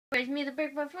everybody, it's me, the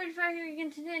Brick Boy 45 here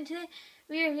again today, and today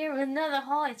we are here with another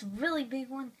haul. It's a really big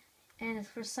one, and it's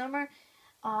for summer.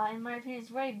 In my opinion, it's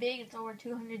very big. It's over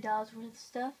 $200 worth of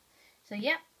stuff. So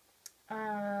yeah,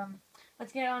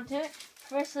 let's get on to it.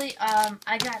 Firstly,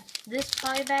 I got this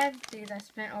poly bag because I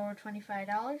spent over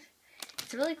 $25.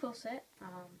 It's a really cool set.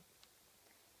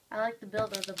 I like the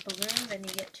build of the balloons, and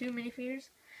you get 2 minifigures.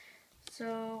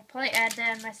 So probably add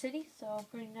that in my city. So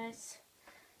pretty nice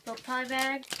little poly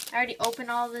bag. I already opened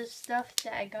all this stuff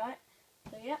that I got.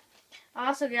 So yeah. I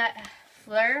also got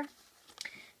Flare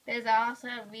because I also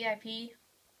have VIP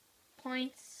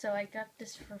points. So I got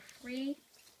this for free.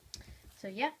 So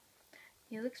yeah.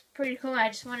 He looks pretty cool. I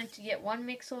just wanted to get one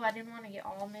Mixel. I didn't want to get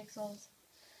all Mixels.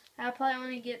 I'll probably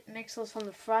only get Mixels from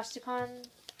the Frosticon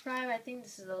tribe. I think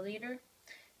this is the leader.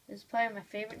 This is probably my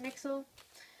favorite Mixel.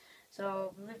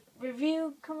 So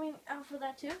review coming out for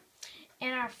that too.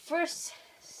 And our first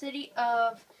city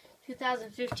of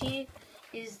 2015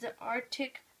 is the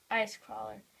Arctic Ice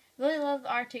Crawler. Really love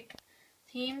the Arctic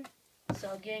theme,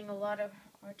 so getting a lot of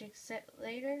Arctic sets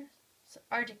later. So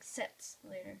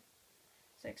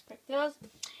expect those.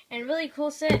 And really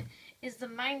cool set is the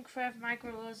Minecraft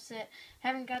Micro World set.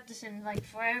 Haven't got this in like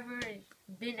forever.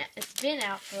 It's been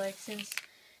out for like since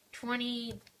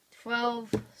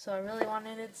 2012, so I really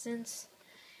wanted it since.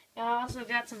 And I also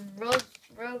got some road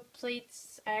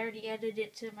plates. I already added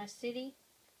it to my city.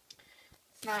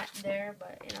 It's not there,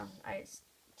 but you know, I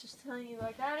just telling you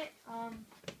I got it.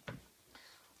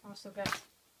 Also got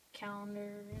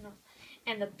calendar, you know.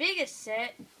 And the biggest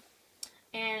set,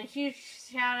 and a huge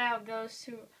shout out goes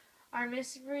to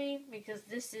Rmistry because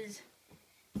this is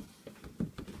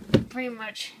pretty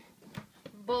much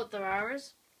both of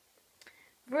ours.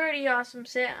 Pretty awesome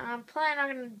set. I'm probably not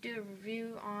going to do a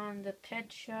review on the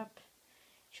pet shop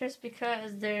just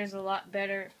because there's a lot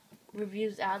better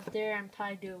reviews out there and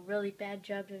probably do a really bad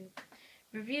job in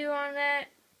review on that.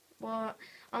 Well,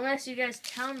 unless you guys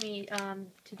tell me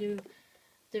to do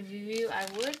the review, I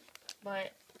would.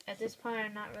 But at this point,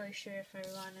 I'm not really sure if I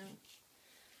want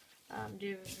to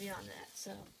do a review on that.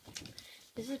 So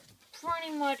this is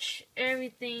pretty much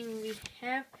everything we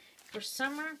have for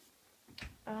summer.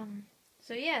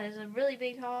 So yeah, there's a really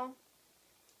big haul.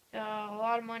 A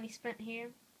lot of money spent here.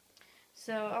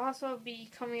 So I'll also be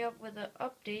coming up with an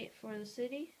update for the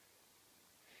city.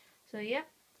 So yeah,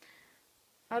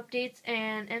 updates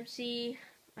and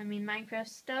Minecraft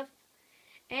stuff.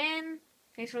 And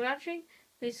thanks for watching.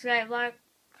 Please subscribe,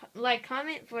 like,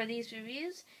 comment for these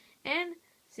reviews, and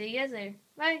see you guys later.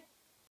 Bye.